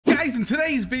Guys, in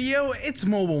today's video, it's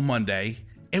Mobile Monday,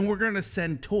 and we're gonna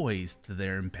send toys to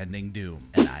their impending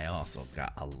doom. And I also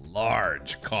got a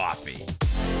large coffee.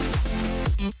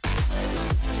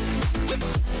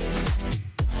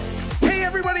 Hey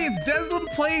everybody, it's Desmond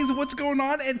Plays. What's going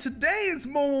on? And today it's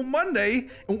Mobile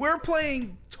Monday, and we're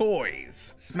playing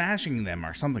toys, smashing them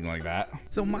or something like that.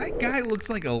 So my guy looks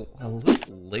like a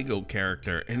little Lego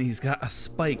character, and he's got a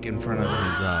spike in front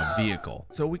of his vehicle.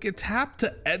 So we could tap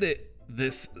to edit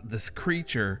this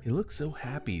creature. He looks so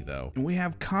happy though. And we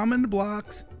have common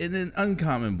blocks and then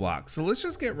uncommon blocks. So let's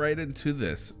just get right into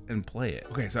this and play it.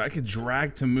 Okay, so I could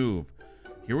drag to move.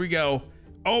 Here we go.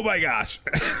 Oh my gosh.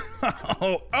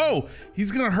 oh,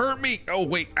 he's gonna hurt me. Oh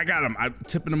wait, I got him. I'm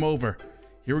tipping him over.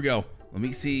 Here we go. Let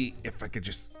me see if I could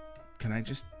can I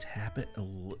just tap it a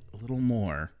little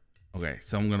more? Okay,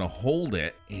 so I'm gonna hold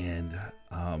it and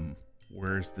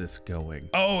where's this going?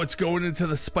 Oh, it's going into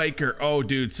the spiker. Oh,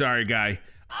 dude, sorry, guy.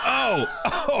 Oh.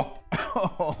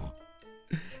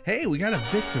 Hey, we got a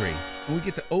victory. We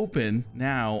get to open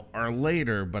now or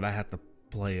later, but I have to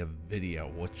play a video,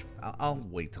 which I'll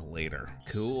wait till later.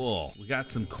 Cool. We got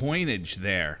some coinage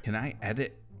there. Can I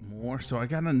edit more? So I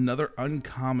got another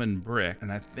uncommon brick,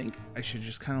 and I think I should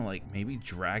just kind of like maybe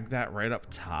drag that right up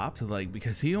top to like,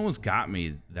 because he almost got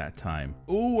me that time.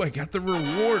 Oh, I got the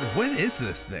reward. What is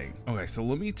this thing? Okay, so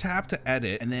let me tap to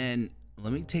edit, and then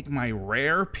let me take my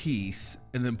rare piece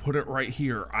and then put it right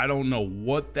here. I don't know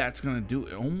what that's gonna do.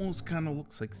 It almost kind of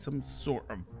looks like some sort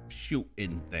of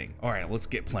shooting thing. All right, let's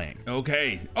get playing.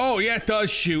 Okay. Oh yeah, it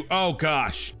does shoot. Oh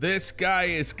gosh, this guy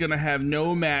is gonna have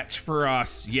no match for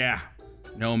us. Yeah,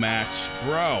 no match,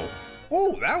 bro.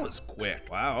 Oh, that was quick.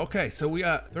 Wow, okay, so we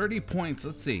got 30 points.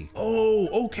 Let's see.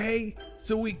 Oh, okay.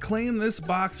 So we claim this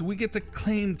box. We get to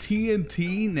claim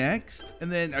TNT next.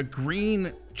 And then a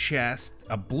green chest,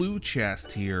 a blue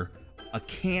chest here, a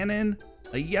cannon,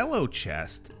 a yellow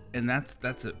chest. And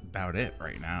that's about it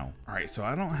right now. All right, so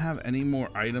I don't have any more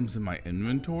items in my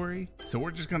inventory. So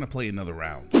we're just gonna play another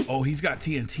round. Oh, he's got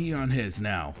TNT on his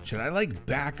now. Should I like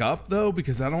back up though?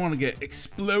 Because I don't wanna get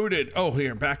exploded. Oh,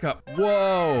 here, back up.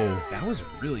 Whoa, that was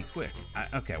really quick.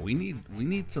 Okay, we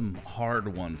need some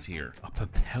hard ones here. A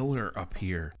propeller up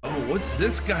here. Oh, what's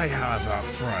this guy have out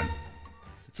front?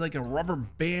 It's like a rubber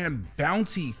band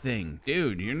bouncy thing.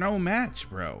 Dude, you're no match,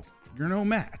 bro. You're no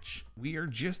match. We are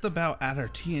just about at our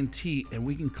TNT and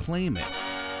we can claim it.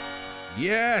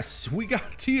 Yes, we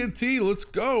got TNT. Let's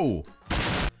go.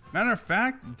 Matter of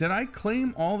fact, did I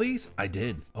claim all these? I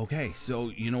did. Okay, so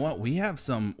you know what? We have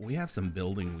some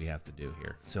building we have to do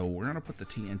here. So we're gonna put the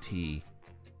TNT.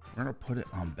 We're gonna put it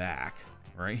on back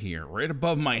right here, right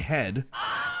above my head.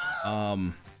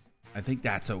 I think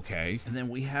that's okay. And then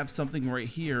we have something right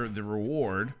here, the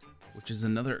reward, which is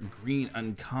another green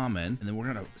uncommon. And then we're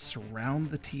gonna surround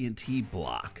the TNT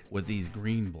block with these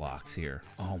green blocks here.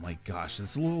 Oh my gosh,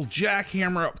 this little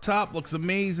jackhammer up top looks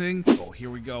amazing. Oh, here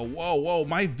we go. Whoa,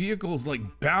 my vehicle is like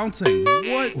bouncing.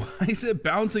 What? Why is it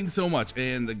bouncing so much?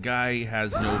 And the guy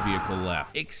has no vehicle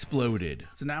left. Exploded.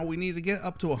 So now we need to get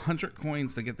up to 100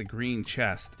 coins to get the green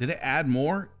chest. Did it add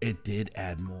more? It did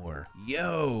add more.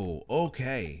 Yo,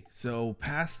 okay. So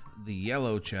past the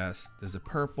yellow chest, there's a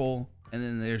purple, and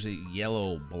then there's a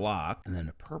yellow block, and then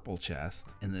a purple chest,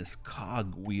 and this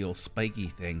cog wheel spiky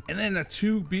thing, and then a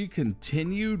to be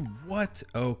continued. What?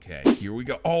 Okay, here we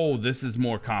go. Oh, this is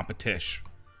more competition.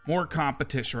 More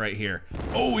competition right here.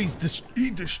 Oh, he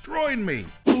destroyed me.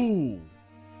 Ooh,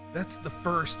 that's the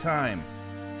first time.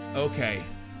 Okay,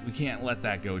 we can't let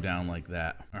that go down like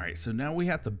that. All right, so now we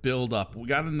have to build up. We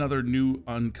got another new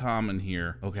uncommon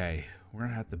here. Okay. We're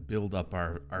gonna have to build up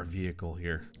our vehicle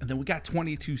here. And then we got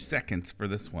 22 seconds for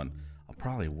this one. I'll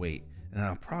probably wait, and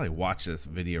I'll probably watch this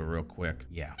video real quick.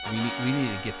 Yeah, we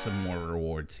need to get some more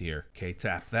rewards here. Okay,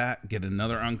 tap that, get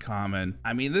another uncommon.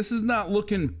 I mean, this is not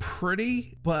looking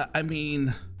pretty, but I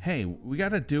mean, hey, we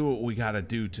gotta do what we gotta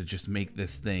do to just make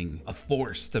this thing a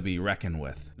force to be reckoned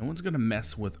with. No one's gonna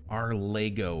mess with our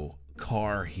Lego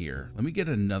car here. Let me get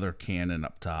another cannon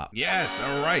up top. Yes,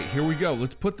 all right, here we go.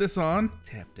 Let's put this on.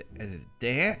 Tap to edit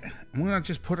that. I'm gonna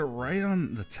just put it right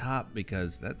on the top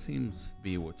because that seems to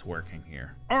be what's working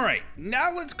here. All right,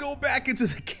 now let's go back into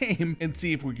the game and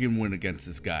see if we can win against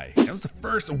this guy. That was the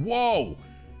first. Whoa,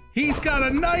 he's got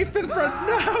a knife in front.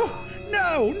 No.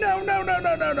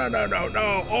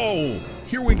 Oh,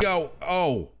 here we go.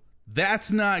 Oh, that's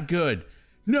not good.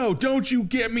 No, don't you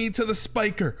get me to the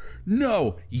spiker.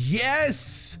 No.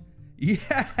 Yes.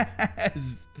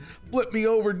 Flip me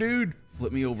over, dude.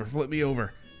 Flip me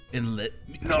over. And let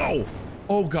me. No.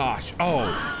 Oh, gosh. Oh.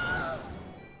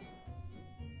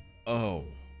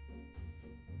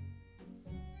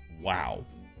 Wow.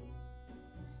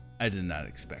 I did not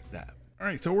expect that. All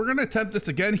right, so we're gonna attempt this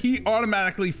again. He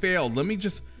automatically failed. Let me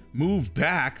just move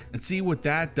back and see what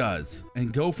that does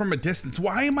and go from a distance.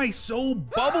 Why am I so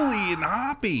bubbly and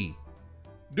hoppy?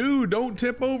 Dude, don't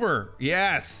tip over.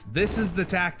 Yes, this is the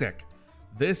tactic.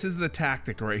 This is the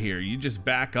tactic right here. You just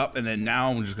back up and then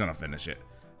now I'm just gonna finish it.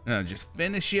 Just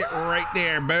finish it right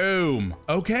there, boom.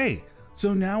 Okay,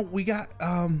 so now we got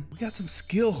some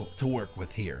skill to work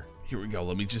with here. Here we go,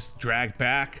 let me just drag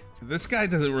back. This guy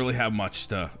doesn't really have much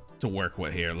to work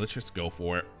with here. Let's just go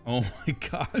for it. Oh my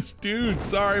gosh, dude,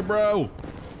 sorry, bro.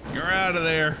 You're out of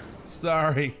there,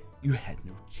 sorry. You had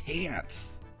no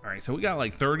chance. All right, so we got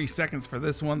like 30 seconds for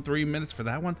this one, 3 minutes for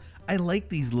that one. I like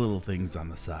these little things on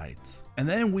the sides. And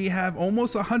then we have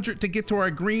almost 100 to get to our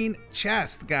green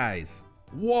chest, guys.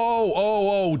 Whoa,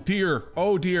 oh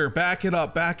dear, back it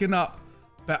up, backing up.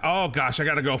 Oh gosh, I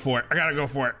gotta go for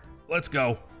it, Let's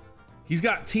go. He's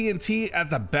got TNT at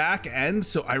the back end,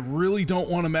 so I really don't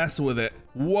want to mess with it.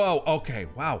 Whoa, okay,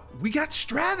 wow. We got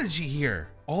strategy here.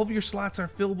 All of your slots are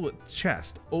filled with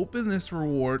chest. Open this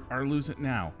reward or lose it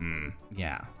now.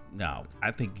 Yeah, no,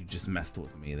 I think you just messed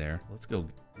with me there. Let's go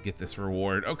get this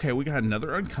reward. Okay, we got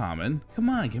another uncommon. Come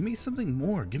on, give me something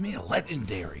more. Give me a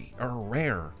legendary or a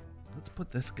rare. Let's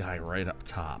put this guy right up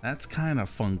top. That's kind of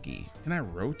funky. Can I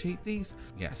rotate these?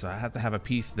 Yeah, so I have to have a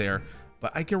piece there,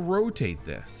 but I can rotate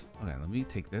this. Okay, let me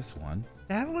take this one.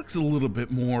 That looks a little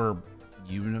bit more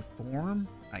uniform,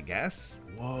 I guess.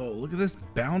 Whoa, look at this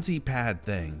bouncy pad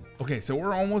thing. Okay, so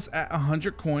we're almost at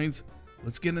 100 coins.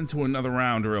 Let's get into another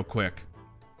round real quick.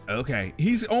 Okay,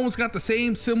 he's almost got the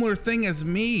same similar thing as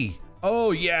me.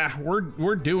 Oh yeah,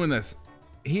 we're doing this.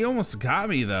 He almost got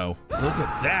me though. Look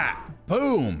at that,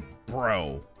 boom,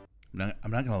 bro.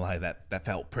 I'm not gonna lie, that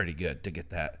felt pretty good to get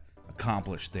that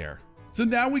accomplished there. So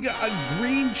now we got a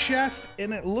green chest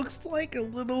and it looks like a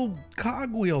little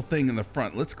cogwheel thing in the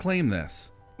front. Let's claim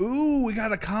this. Ooh, we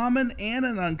got a common and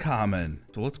an uncommon.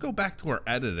 So let's go back to our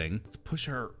editing. Let's push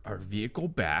our vehicle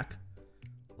back.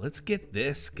 Let's get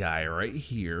this guy right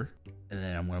here. And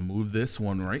then I'm gonna move this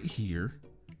one right here.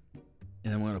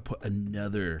 And I'm gonna put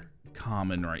another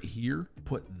common right here.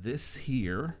 Put this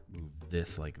here. Move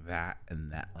this like that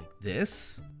and that like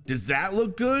this. Does that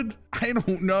look good? I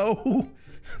don't know.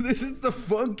 This is the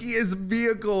funkiest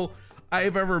vehicle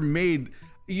I've ever made.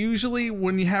 Usually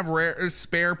when you have rare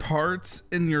spare parts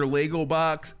in your Lego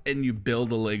box and you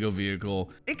build a Lego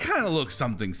vehicle, it kind of looks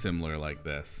something similar like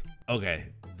this. Okay,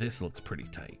 this looks pretty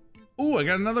tight. Oh, I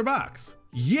got another box.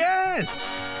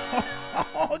 Yes!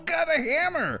 Oh, got a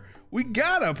hammer. We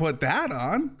gotta put that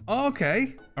on.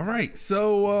 Okay, all right,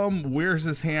 so where's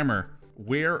this hammer?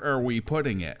 Where are we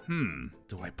putting it?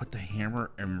 Do I put the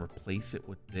hammer and replace it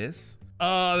with this?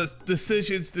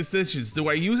 Decisions. Do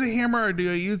I use a hammer or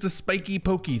do I use the spiky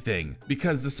pokey thing?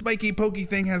 Because the spiky pokey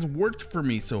thing has worked for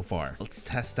me so far. Let's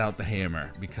test out the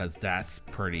hammer because that's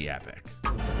pretty epic.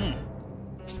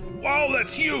 Whoa,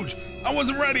 that's huge. I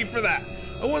wasn't ready for that.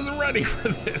 I wasn't ready for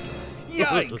this.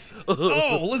 Yikes.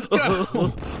 Oh, let's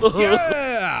go.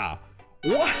 Yeah.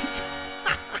 What?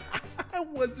 I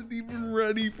wasn't even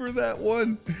ready for that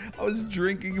one. I was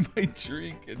drinking my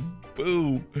drink and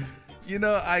boom. You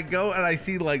know, I go and I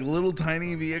see like little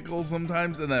tiny vehicles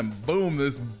sometimes and then boom,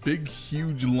 this big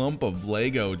huge lump of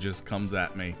Lego just comes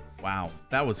at me. Wow,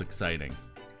 that was exciting.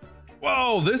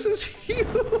 Whoa, this is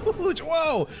huge.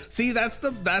 Whoa. See, that's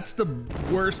the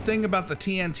worst thing about the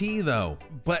TNT though.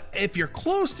 But if you're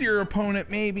close to your opponent,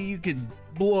 maybe you could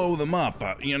blow them up,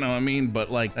 you know what I mean?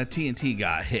 But like that TNT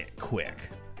got hit quick.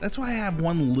 That's why I have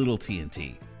one little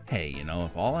TNT. Hey, you know,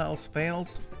 if all else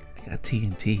fails, I got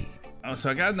TNT. Oh, so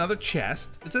I got another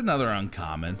chest. It's another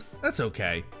uncommon. That's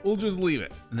okay. We'll just leave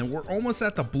it. And then we're almost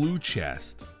at the blue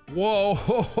chest. Whoa,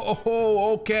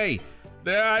 okay.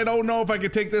 There, I don't know if I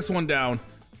could take this one down.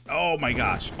 Oh my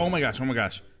gosh. Oh my gosh. Oh my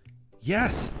gosh.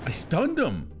 Yes, I stunned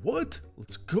him. What?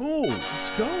 Let's go. Let's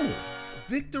go.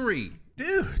 Victory,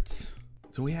 dudes.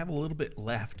 So we have a little bit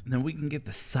left, and then we can get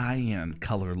the cyan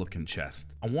color looking chest.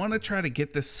 I want to try to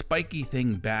get this spiky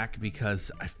thing back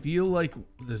because I feel like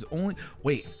there's only,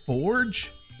 wait, forge?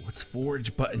 What's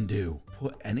forge button do?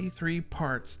 Put any 3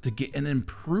 parts to get an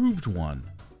improved one.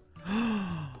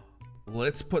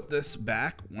 Let's put this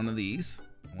back, one of these.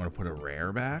 I want to put a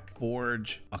rare back,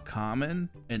 forge, a common,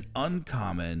 an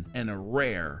uncommon, and a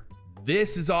rare.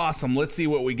 This is awesome. Let's see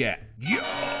what we get. Yo,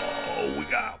 we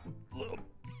got a little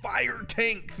fire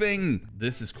tank thing.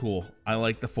 This is cool. I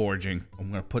like the forging. I'm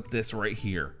gonna put this right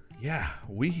here. Yeah,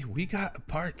 we got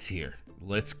parts here.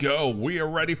 Let's go. We are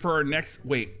ready for our next,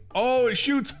 wait. Oh, it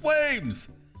shoots flames.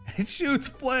 It shoots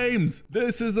flames.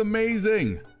 This is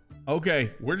amazing.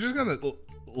 Okay, we're just gonna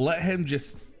let him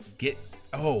just get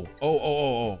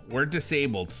Oh, we're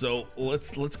disabled. So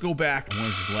let's go back. I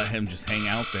want to just let him just hang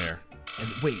out there. And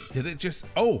wait, did it just,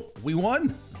 oh, we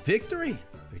won. Victory.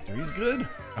 Victory's good.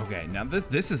 Okay, now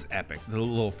this is epic, the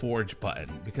little forge button,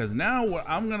 because now what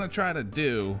I'm gonna try to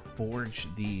do, forge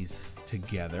these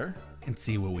together and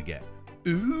see what we get.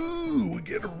 Ooh, we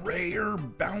get a rare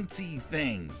bouncy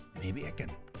thing. Maybe I can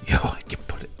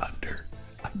put it under.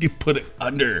 I can put it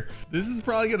under. This is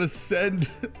probably gonna send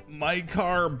my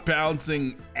car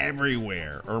bouncing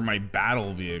everywhere, or my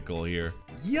battle vehicle here.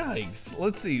 Yikes,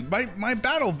 let's see, my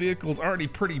battle vehicle's already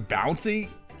pretty bouncy.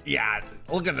 Yeah,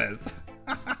 look at this.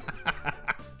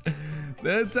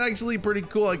 That's actually pretty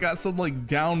cool. I got some like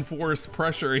downforce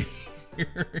pressure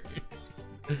here.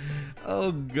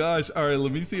 Oh gosh. All right,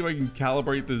 let me see if I can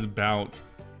calibrate this bounce.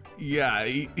 Yeah,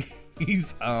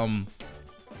 he's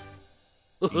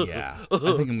yeah, I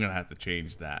think I'm gonna have to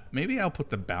change that. Maybe I'll put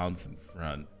the bounce in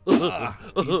front.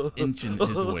 He's inching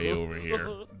his way over here,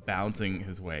 bouncing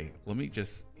his way. Let me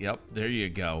just, yep, there you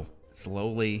go.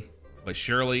 Slowly but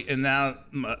surely, and now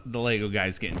the Lego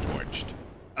guy's getting torched.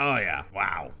 Oh yeah,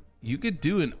 wow. You could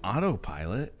do an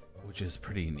autopilot, which is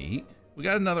pretty neat. We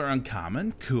got another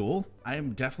uncommon, cool. I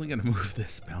am definitely gonna move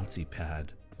this bouncy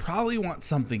pad. Probably want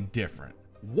something different.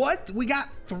 What? We got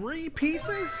 3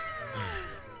 pieces?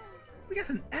 We got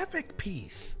an epic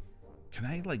piece. Can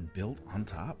I like build on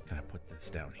top? Can I put this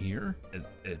down here?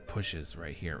 It pushes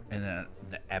right here. And then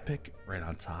the epic right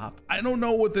on top. I don't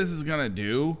know what this is gonna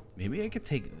do. Maybe I could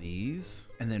take these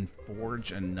and then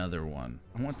forge another one.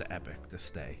 I want the epic to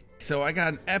stay. So I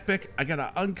got an epic, I got an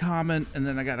uncommon, and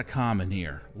then I got a common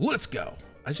here. Let's go.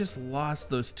 I just lost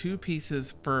those 2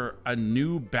 pieces for a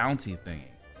new bouncy thingy.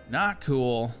 Not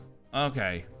cool.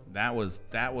 Okay, that was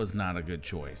not a good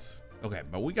choice. Okay,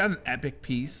 but we got an epic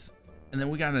piece, and then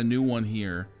we got a new one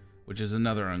here, which is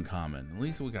another uncommon. At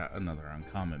least we got another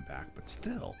uncommon back, but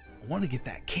still, I want to get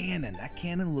that cannon. That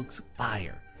cannon looks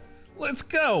fire. Let's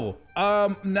go.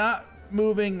 Not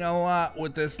moving a lot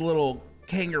with this little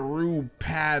kangaroo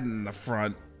pad in the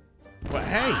front, but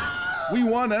hey, we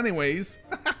won anyways.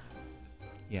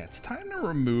 Yeah, it's time to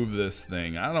remove this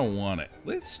thing. I don't want it.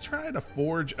 Let's try to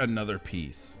forge another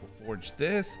piece. We'll forge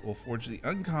this, we'll forge the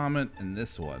uncommon and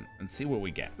this one and see what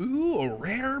we get. Ooh, a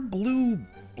rare blue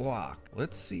block.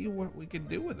 Let's see what we can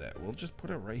do with it. We'll just put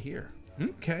it right here.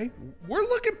 Okay, we're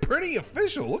looking pretty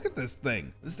official. Look at this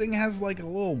thing. This thing has like a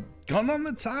little gun on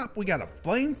the top. We got a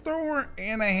flamethrower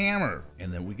and a hammer.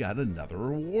 And then we got another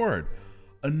reward.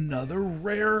 Another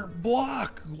rare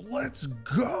block. Let's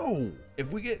go.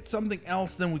 If we get something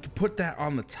else, then we can put that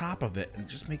on the top of it and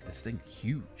just make this thing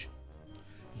huge.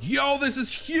 Yo, this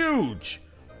is huge.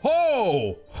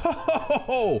 Oh,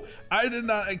 I did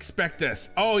not expect this.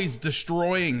 Oh, he's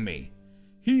destroying me.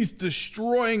 He's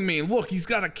destroying me. Look, he's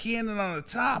got a cannon on the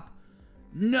top.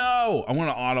 No, I want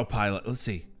to autopilot. Let's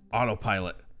see.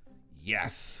 Autopilot.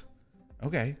 Yes.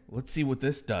 Okay, let's see what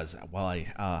this does while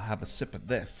I have a sip of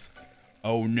this.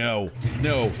 Oh, no.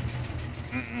 No.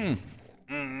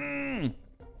 No.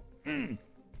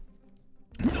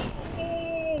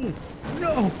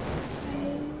 No.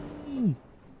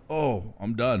 Oh,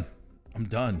 I'm done. I'm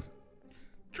done.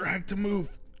 Drag to move.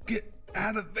 Get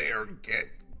out of there.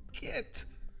 Get.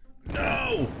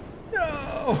 No.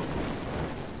 No.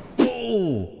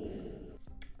 Oh.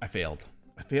 I failed.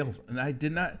 And I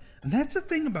did not. And that's the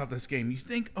thing about this game. You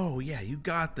think, oh yeah, you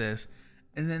got this.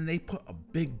 And then they put a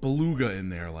big beluga in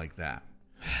there like that.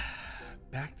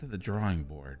 Back to the drawing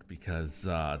board, because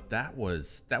that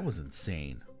was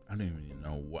insane. I don't even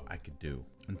know what I could do.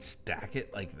 And stack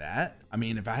it like that? I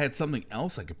mean, if I had something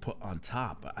else I could put on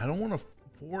top, but I don't want to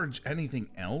forge anything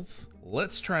else.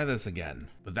 Let's try this again.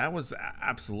 But that was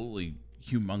absolutely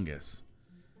humongous.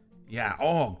 Yeah,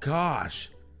 oh gosh.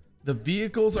 The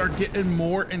vehicles are getting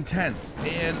more intense,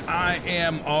 and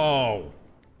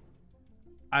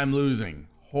I'm losing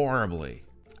horribly.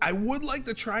 I would like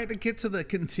to try to get to the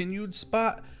continued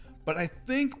spot, but I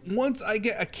think once I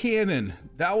get a cannon,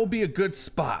 that will be a good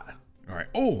spot. All right.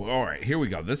 Oh, all right. Here we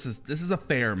go. This is a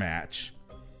fair match.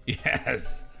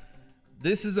 Yes.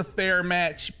 This is a fair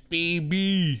match,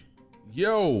 baby.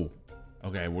 Yo.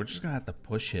 Okay, we're just gonna have to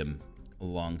push him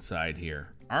alongside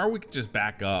here, or we could just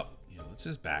back up. Yeah, let's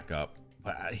just back up.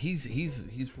 But he's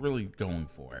really going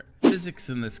for it. Physics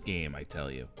in this game, I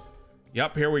tell you.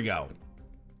 Yep, here we go.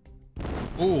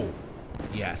 Ooh,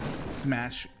 yes,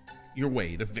 smash your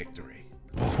way to victory.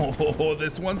 Oh,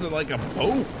 this one's like a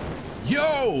boat.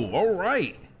 Yo, all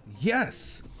right,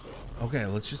 yes. Okay,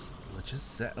 let's just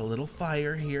set a little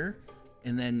fire here,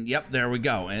 and then yep, there we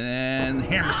go, and then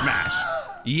hammer smash.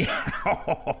 Yeah.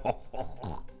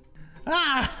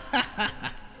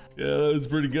 Yeah, that was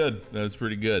pretty good. That was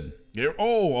pretty good. Here,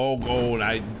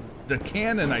 the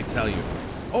cannon, I tell you.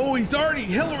 Oh, he's already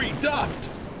Hillary Duffed.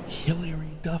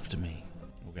 Hillary Duffed me.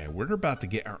 Okay, we're about to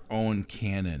get our own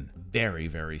cannon very,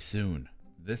 very soon.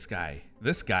 This guy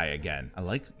again. I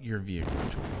like your vehicle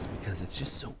choice because it's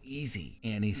just so easy.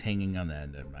 And he's hanging on the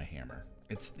end of my hammer.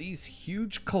 It's these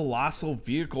huge, colossal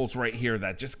vehicles right here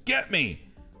that just get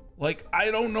me. Like,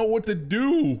 I don't know what to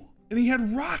do. And he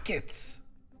had rockets.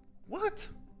 What?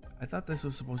 I thought this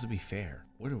was supposed to be fair.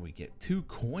 What do we get? 2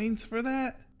 coins for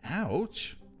that?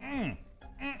 Ouch.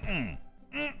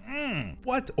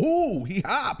 What? Oh, he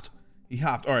hopped. He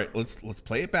hopped. All right, let's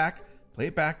play it back. Play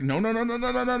it back. No.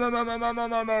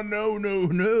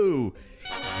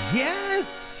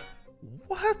 Yes.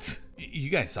 What? You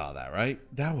guys saw that, right?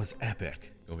 That was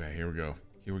epic. Okay, here we go.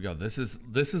 Here we go. This is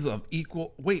of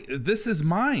equal. Wait, this is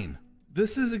mine.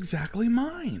 This is exactly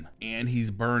mine. And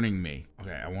he's burning me.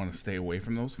 Okay, I want to stay away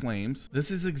from those flames.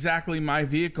 This is exactly my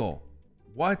vehicle.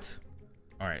 What?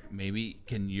 All right, maybe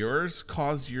can yours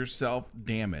cause yourself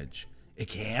damage? It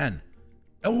can.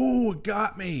 Oh, it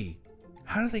got me.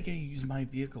 How do they get to use my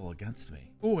vehicle against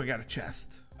me? Oh, I got a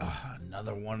chest.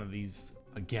 Another one of these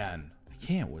again. I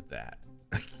can't with that.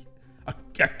 I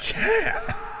can't.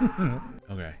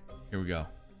 Okay, here we go.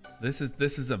 This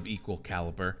is of equal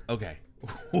caliber. Okay.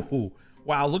 Ooh,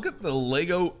 wow, look at the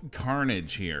Lego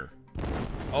carnage here.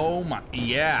 Oh my,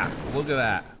 yeah, look at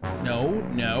that.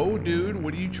 No, dude,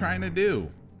 what are you trying to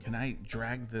do? Can I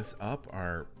drag this up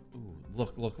or, ooh,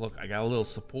 look, I got a little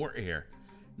support here.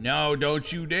 No,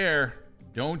 don't you dare.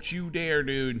 Don't you dare,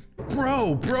 dude.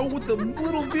 Bro with the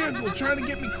little vehicle trying to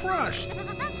get me crushed.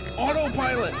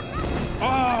 Autopilot.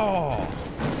 Oh,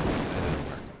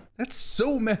 that's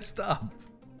so messed up.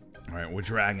 All right, we're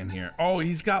dragging here. Oh,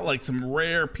 he's got like some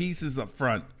rare pieces up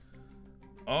front.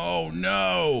 Oh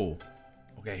no.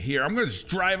 Okay, here, I'm gonna just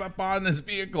drive up on this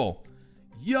vehicle.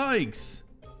 Yikes.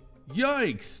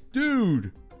 Yikes,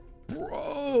 dude.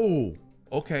 Bro.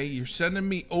 Okay, you're sending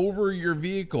me over your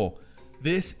vehicle.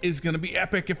 This is gonna be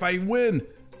epic if I win.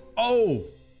 Oh,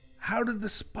 how did the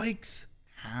spikes?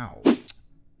 How? I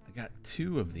got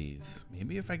 2 of these.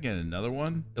 Maybe if I get another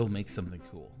one, it'll make something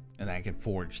cool. And I can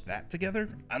forge that together?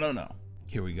 I don't know.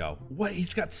 Here we go. What?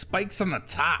 He's got spikes on the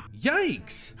top.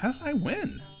 Yikes. How did I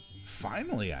win?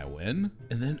 Finally, I win.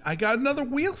 And then I got another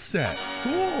wheel set.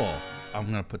 Cool. I'm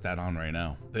gonna put that on right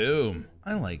now. Boom.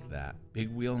 I like that.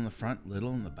 Big wheel in the front,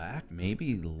 little in the back.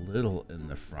 Maybe little in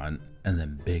the front and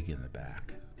then big in the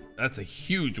back. That's a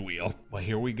huge wheel. But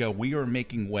here we go. We are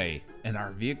making way. And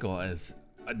our vehicle is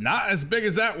not as big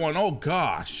as that one. Oh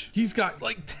gosh. He's got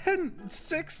like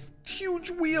 6 huge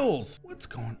wheels. What's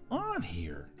going on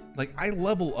here? Like I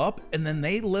level up and then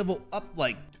they level up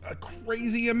like a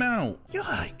crazy amount.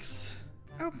 Yikes.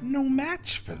 I have no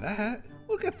match for that.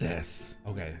 Look at this.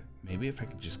 Okay, maybe if I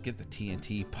could just get the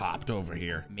TNT popped over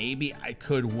here, maybe I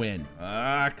could win.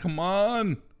 Come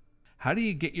on. How do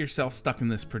you get yourself stuck in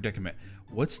this predicament?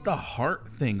 What's the heart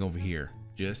thing over here?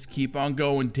 Just keep on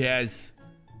going, Tez.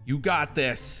 You got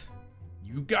this.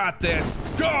 You got this.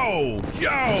 Go!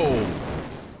 Yo!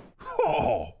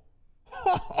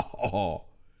 Oh,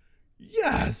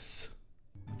 yes!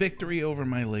 Victory over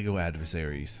my Lego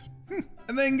adversaries.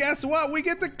 And then guess what? We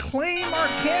get to claim our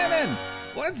cannon.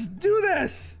 Let's do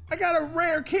this. I got a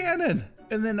rare cannon.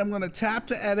 And then I'm gonna tap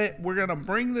to edit. We're gonna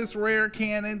bring this rare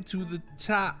cannon to the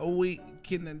top. Oh wait,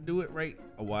 can I do it right?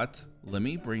 What? Let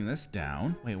me bring this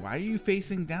down. Wait, why are you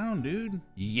facing down, dude?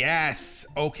 Yes,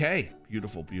 okay.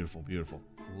 Beautiful, beautiful, beautiful.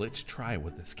 Let's try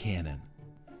with this cannon.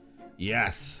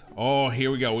 Yes. Oh, here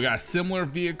we go. We got a similar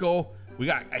vehicle. We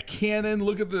got a cannon.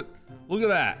 Look at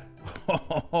that.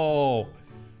 Oh,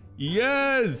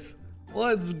 yes.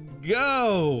 Let's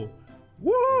go.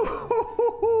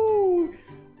 Woo!